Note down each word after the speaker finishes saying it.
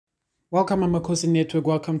Welcome, Amakhosi Network.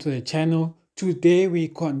 Welcome to the channel. Today we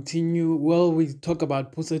continue. We talk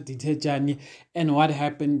about Puso Ditejani and what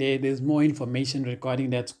happened there. There's more information regarding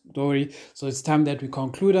that story, so it's time that we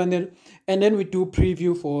conclude on it, and then we do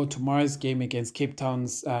preview for tomorrow's game against Cape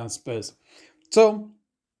Town's Spurs. So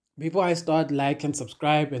before I start, like and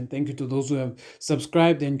subscribe, and thank you to those who have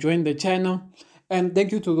subscribed and joined the channel, and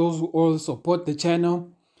thank you to those who all support the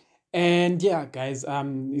channel. And yeah, guys,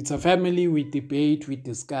 it's a family. We debate, we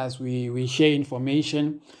discuss, we share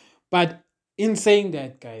information. But in saying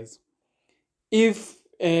that, guys, if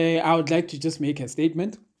I would like to just make a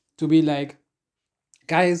statement to be like,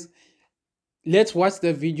 guys, let's watch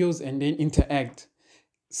the videos and then interact.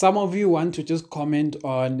 Some of you want to just comment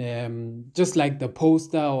on just like the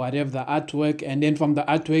poster or whatever, the artwork, and then from the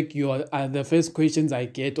artwork, the first questions I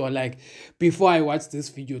get, or like, before I watch this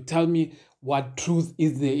video, tell me what truth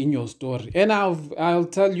is there in your story. And I'll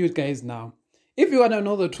tell you guys now, if you want to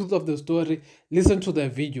know the truth of the story, listen to the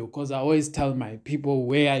video, because I always tell my people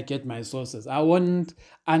where I get my sources. I won't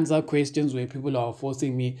answer questions where people are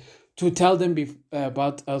forcing me to tell them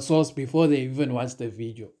about a source before they even watch the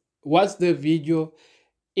video. Watch the video,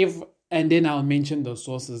 and then I'll mention the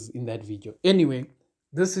sources in that video. Anyway,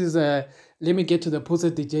 this is let me get to the Puso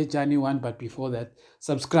Ditejani one, but before that,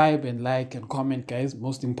 subscribe and like and comment, guys,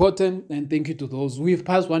 most important. And thank you to those. We've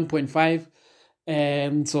passed 1.5,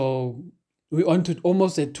 and so we're on to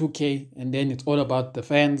almost at 2K, and then it's all about the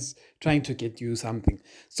fans trying to get you something.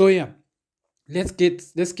 So yeah, let's get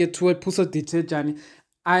to it. Puso Ditejani.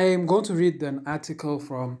 I am going to read an article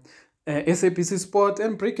from SABC Sport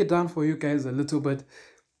and break it down for you guys a little bit.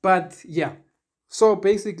 But yeah, so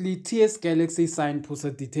basically TS Galaxy signed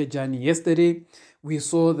Puso Ditejani yesterday. We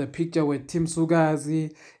saw the picture with Tim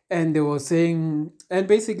Sugazi, and they were saying, and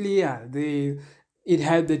basically, yeah, the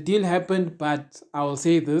deal happened, but I will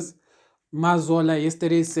say this. Mazola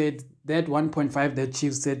yesterday said that 1.5 that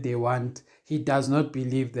Chiefs said they want, he does not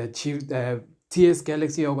believe that TS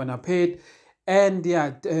Galaxy are gonna pay it. And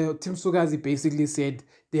yeah, Tim Sugazi basically said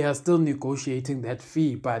they are still negotiating that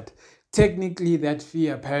fee, but technically that fee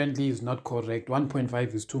apparently is not correct.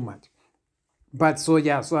 1.5 is too much. But so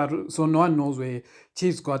yeah, so no one knows where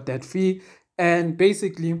Chiefs got that fee. And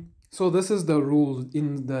basically, so this is the rule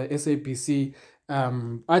in the SABC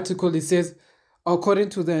article. It says, according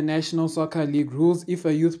to the National Soccer League rules, if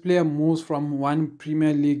a youth player moves from one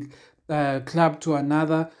Premier League club to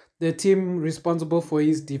another, the team responsible for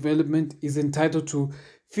his development is entitled to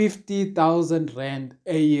 50,000 Rand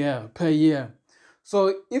per year.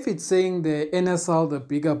 So if it's saying the NSL, the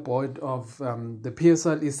bigger board of the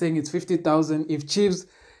PSL, is saying it's 50,000, if Chiefs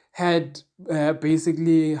had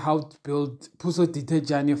basically helped build Puso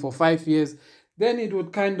Ditejani for 5 years, then it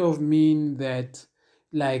would kind of mean that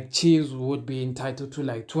like Chiefs would be entitled to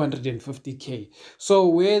like 250K. So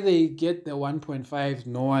where they get the 1.5,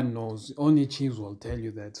 no one knows. Only Chiefs will tell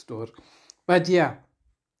you that story. But yeah,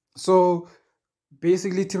 so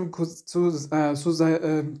basically Tim was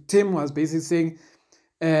basically saying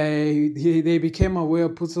they became aware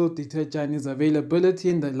of Puso Ditejani's availability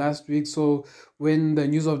in the last week. So when the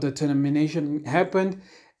news of the termination happened,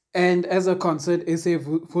 and as a concerned SA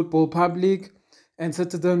football public and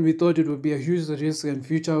citizen, we thought it would be a huge risk and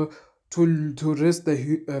future to risk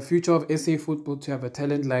the future of SA football to have a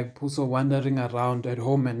talent like Puso wandering around at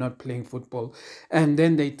home and not playing football. And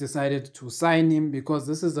then they decided to sign him because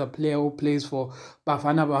this is a player who plays for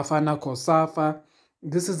Bafana Kosafa.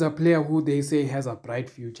 This is a player who they say has a bright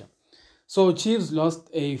future. So Chiefs lost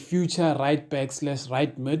a future right back /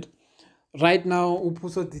 right mid. Right now,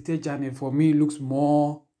 Puso Ditejani for me looks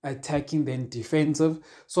more attacking than defensive.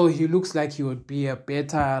 So he looks like he would be a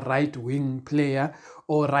better right wing player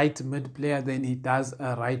or right mid player than he does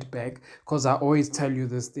a right back. Because I always tell you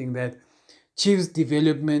this thing that Chiefs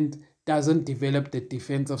development doesn't develop the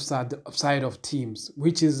defensive side of teams,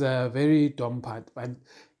 which is a very dumb part. But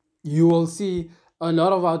you will see a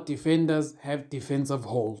lot of our defenders have defensive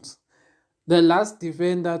holes. The last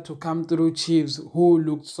defender to come through Chiefs who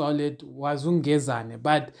looked solid was Ungezane.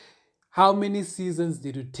 But how many seasons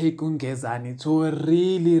did it take Ungezane to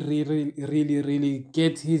really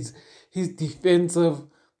get his defensive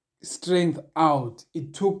strength out?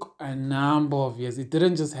 It took a number of years. It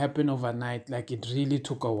didn't just happen overnight. Like, it really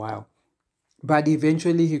took a while. But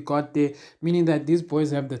eventually he got there, meaning that these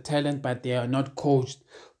boys have the talent, but they are not coached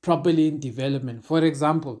properly in development. For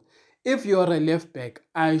example, if you're a left back,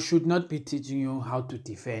 I should not be teaching you how to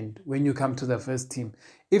defend when you come to the first team.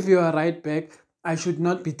 If you're a right back, I should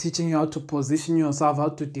not be teaching you how to position yourself, how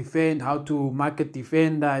to defend, how to market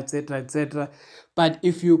defender, etc., etc. But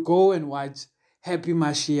if you go and watch Happy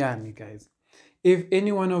Mashiane, guys, if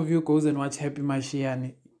any one of you goes and watch Happy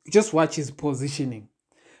Mashiane, just watch his positioning.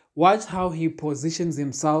 Watch how he positions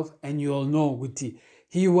himself, and you'll know Guti.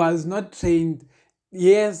 He was not trained.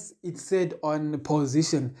 Yes, it said on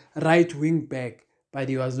position right wing back, but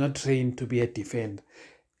he was not trained to be a defender.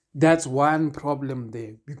 That's one problem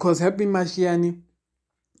there, because Happy Mashiani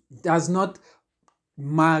does not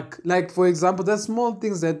mark, like for example, the small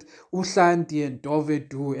things that Uhlanti and Dove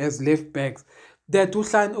do as left backs that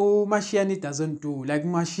Mashiani doesn't do. Like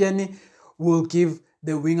Mashiani will give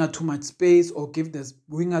the winger too much space, or give the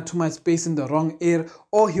winger too much space in the wrong area,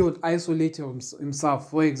 or he would isolate himself.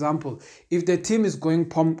 For example, if the team is going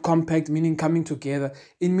compact, meaning coming together,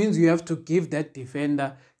 it means you have to give that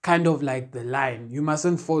defender kind of like the line. You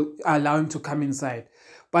mustn't allow him to come inside.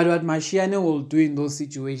 But what Mashiane will do in those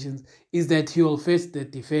situations is that he will fetch the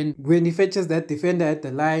defender. When he fetches that defender at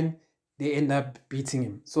the line, they end up beating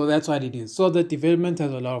him. So that's what it is. So the development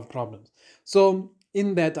has a lot of problems. So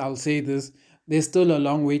in that, I'll say this: there's still a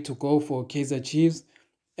long way to go for Kaizer Chiefs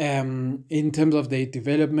in terms of their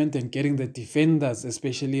development and getting the defenders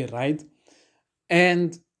especially right.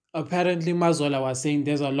 And apparently Mazola was saying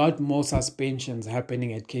there's a lot more suspensions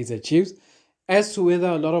happening at Kaizer Chiefs. As to whether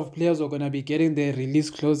a lot of players are going to be getting their release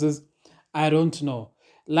clauses, I don't know.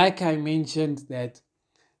 Like I mentioned, that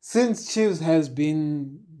since Chiefs has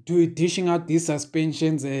been dishing out these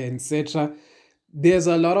suspensions, etc., there's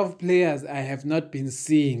a lot of players I have not been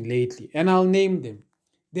seeing lately, and I'll name them.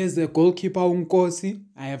 There's the goalkeeper Mkhonza.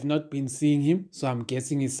 I have not been seeing him, so I'm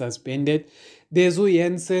guessing he's suspended. There's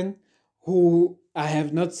Jensen, who I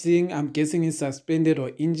have not seen. I'm guessing he's suspended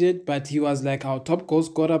or injured, but he was like our top goal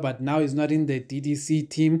scorer, but now he's not in the DDC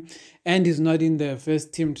team and he's not in the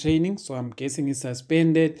first team training, so I'm guessing he's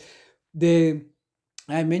suspended.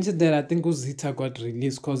 I mentioned that I think Uzita got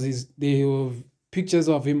released because there were pictures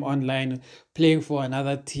of him online playing for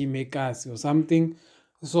another team, Amakhosi or something.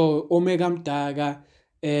 So Omega Mdaga,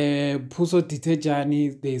 Puso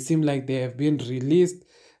Ditejani, they seem like they have been released,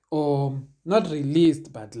 or not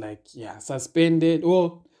released, but like, yeah, suspended.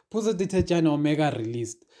 Or Puso Ditejani, Omega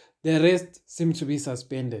released. The rest seem to be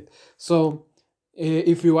suspended. So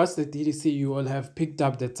if you watch the DDC, you will have picked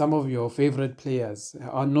up that some of your favorite players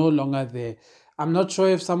are no longer there. I'm not sure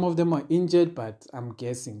if some of them are injured, but I'm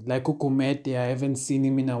guessing. Like Ukumete, I haven't seen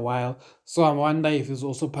him in a while, so I wonder if he's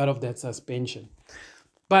also part of that suspension.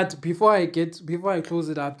 But before I close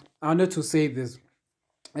it up, I wanted to say this.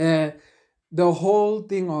 The whole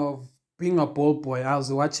thing of being a ball boy, I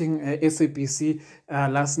was watching SABC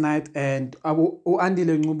last night, and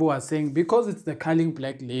Andile Ngubo was saying, because it's the Culling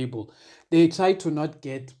Black label, they try to not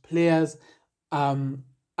get players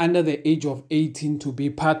under the age of 18 to be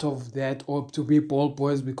part of that, or to be ball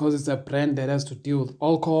boys, because it's a brand that has to deal with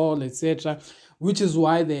alcohol, etc., which is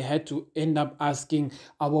why they had to end up asking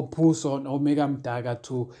our Puso and Omega Mdaga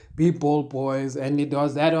to be ball boys, and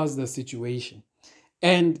that was the situation.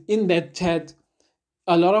 And in that chat,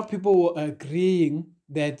 a lot of people were agreeing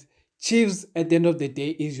that Chiefs at the end of the day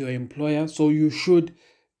is your employer, so you should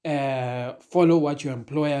follow what your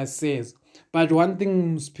employer says. But one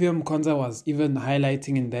thing Mkhonza was even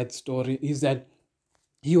highlighting in that story is that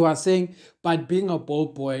he was saying, but being a ball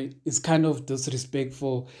boy is kind of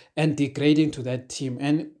disrespectful and degrading to that team.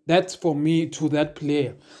 And that's for me, to that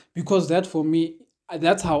player, because that for me,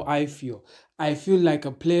 that's how I feel. I feel like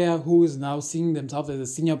a player who is now seeing themselves as a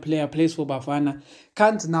senior player, plays for Bafana,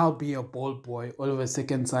 can't now be a ball boy all of a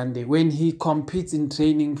second Sunday when he competes in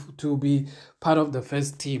training to be part of the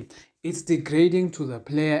first team. It's degrading to the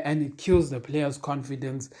player, and it kills the player's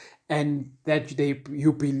confidence and that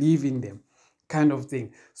you believe in them, kind of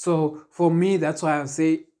thing. So for me, that's why I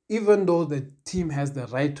say, even though the team has the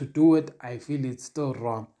right to do it, I feel it's still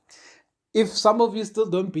wrong. If some of you still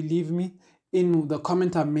don't believe me in the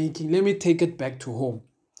comment I'm making, let me take it back to home.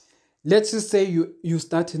 Let's just say you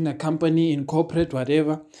start in a company, in corporate,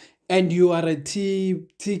 whatever, and you are a tea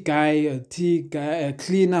guy, a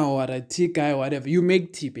cleaner, or a tea guy, or whatever. You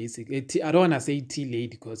make tea, basically. I don't want to say tea lady,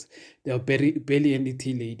 because there are barely any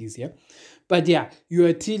tea ladies, yeah? But yeah, you're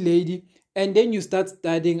a tea lady, and then you start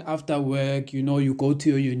studying after work, you go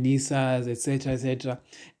to your UNISAs, etc., etc.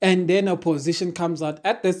 And then a position comes out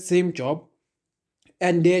at the same job,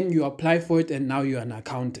 and then you apply for it, and now you're an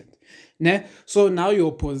accountant. So now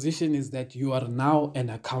your position is that you are now an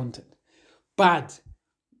accountant. But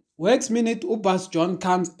next minute, Ubas John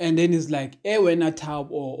comes, and then is like, when a Tab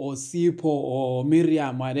or Sipo or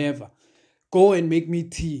Miriam, whatever, go and make me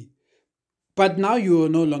tea. But now you are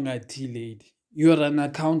no longer a tea lady. You're an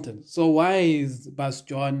accountant. So why is Bas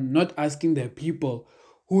John not asking the people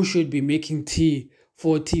who should be making tea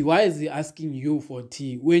for tea? Why is he asking you for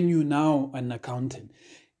tea when you're now an accountant?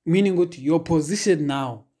 Meaning that your position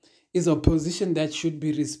now is a position that should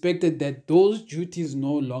be respected, that those duties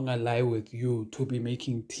no longer lie with you to be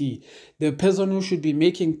making tea. The person who should be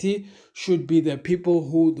making tea should be the people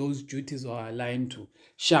who those duties are aligned to.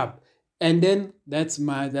 Sharp. And then that's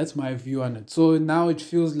my view on it. So now it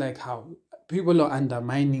feels like how people are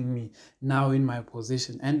undermining me now in my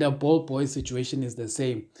position. And the ball boy situation is the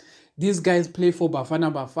same. These guys play for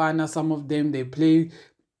Bafana Bafana. Some of them they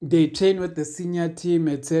train with the senior team,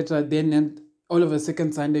 etc. Then all of a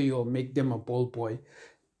second Sunday you'll make them a ball boy.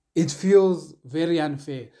 It feels very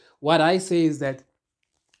unfair. What I say is that,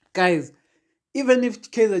 guys, even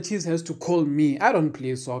if Kaizer Chiefs has to call me, I don't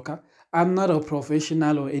play soccer. I'm not a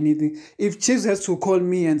professional or anything. If Chiefs has to call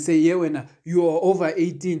me and say, yeah, when you are over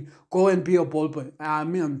 18, go and be a ball boy. I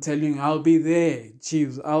mean, I'm telling you, I'll be there,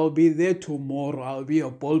 Chiefs. I'll be there tomorrow. I'll be a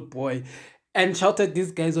ball boy. And shout at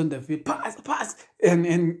these guys on the field, pass, pass,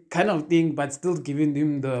 and kind of thing, but still giving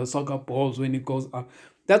them the soccer balls when it goes up.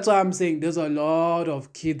 That's why I'm saying there's a lot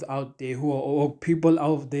of kids out there who are, or people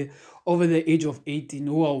out there over the age of 18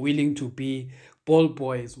 who are willing to be ball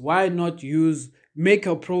boys. Why not make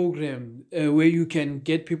a program where you can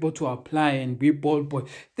get people to apply and be ball boy?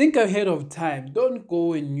 Think ahead of time. Don't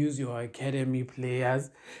go and use your academy players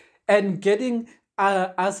and getting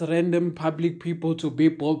us random public people to be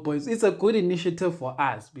ball boys. It's a good initiative for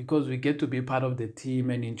us because we get to be part of the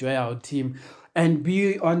team and enjoy our team and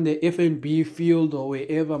be on the FNB field or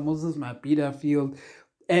wherever, Moses Mabhida field,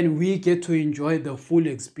 and we get to enjoy the full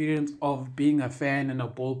experience of being a fan and a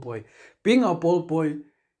ball boy. Being a ball boy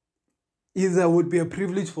would be a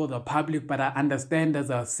privilege for the public, but I understand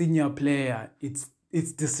as a senior player, it's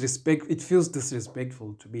disrespect. It feels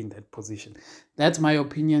disrespectful to be in that position. That's my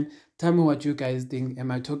opinion. Tell me what you guys think. Am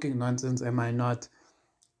I talking nonsense? Am I not?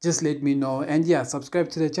 Just let me know. And yeah, subscribe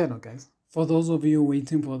to the channel, guys. For those of you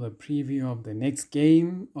waiting for the preview of the next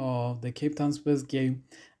game or the Cape Town Spurs game,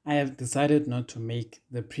 I have decided not to make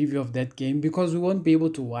the preview of that game because we won't be able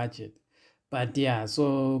to watch it. But yeah,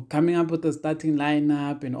 so coming up with the starting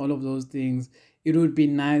lineup and all of those things, it would be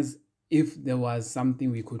nice if there was something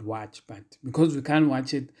we could watch. But because we can't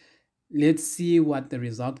watch it, let's see what the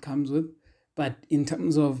result comes with. But in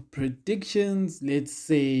terms of predictions, let's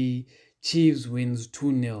say Chiefs wins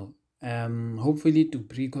 2-0. Hopefully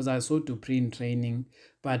Dupree, because I saw Dupree in training,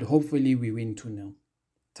 but hopefully we win 2-0.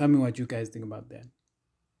 Tell me what you guys think about that.